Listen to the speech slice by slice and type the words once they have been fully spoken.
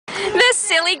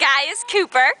silly guy is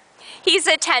Cooper. He's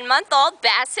a 10-month-old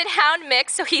Basset Hound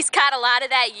mix, so he's got a lot of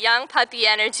that young puppy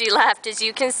energy left, as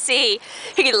you can see.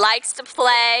 He likes to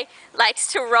play,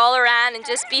 likes to roll around and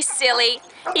just be silly.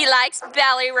 He likes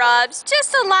belly rubs,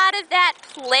 just a lot of that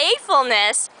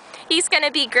playfulness. He's going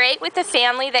to be great with a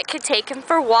family that could take him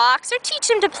for walks or teach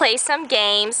him to play some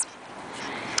games.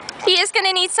 He is going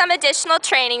to need some additional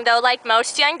training, though, like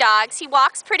most young dogs. He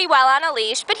walks pretty well on a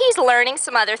leash, but he's learning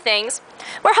some other things.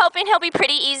 We're hoping he'll be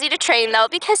pretty easy to train, though,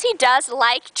 because he does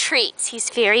like treats. He's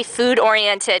very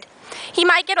food-oriented. He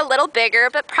might get a little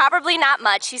bigger, but probably not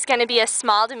much. He's going to be a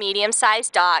small to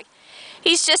medium-sized dog.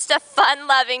 He's just a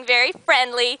fun-loving, very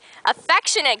friendly,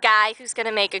 affectionate guy who's going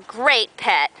to make a great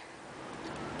pet.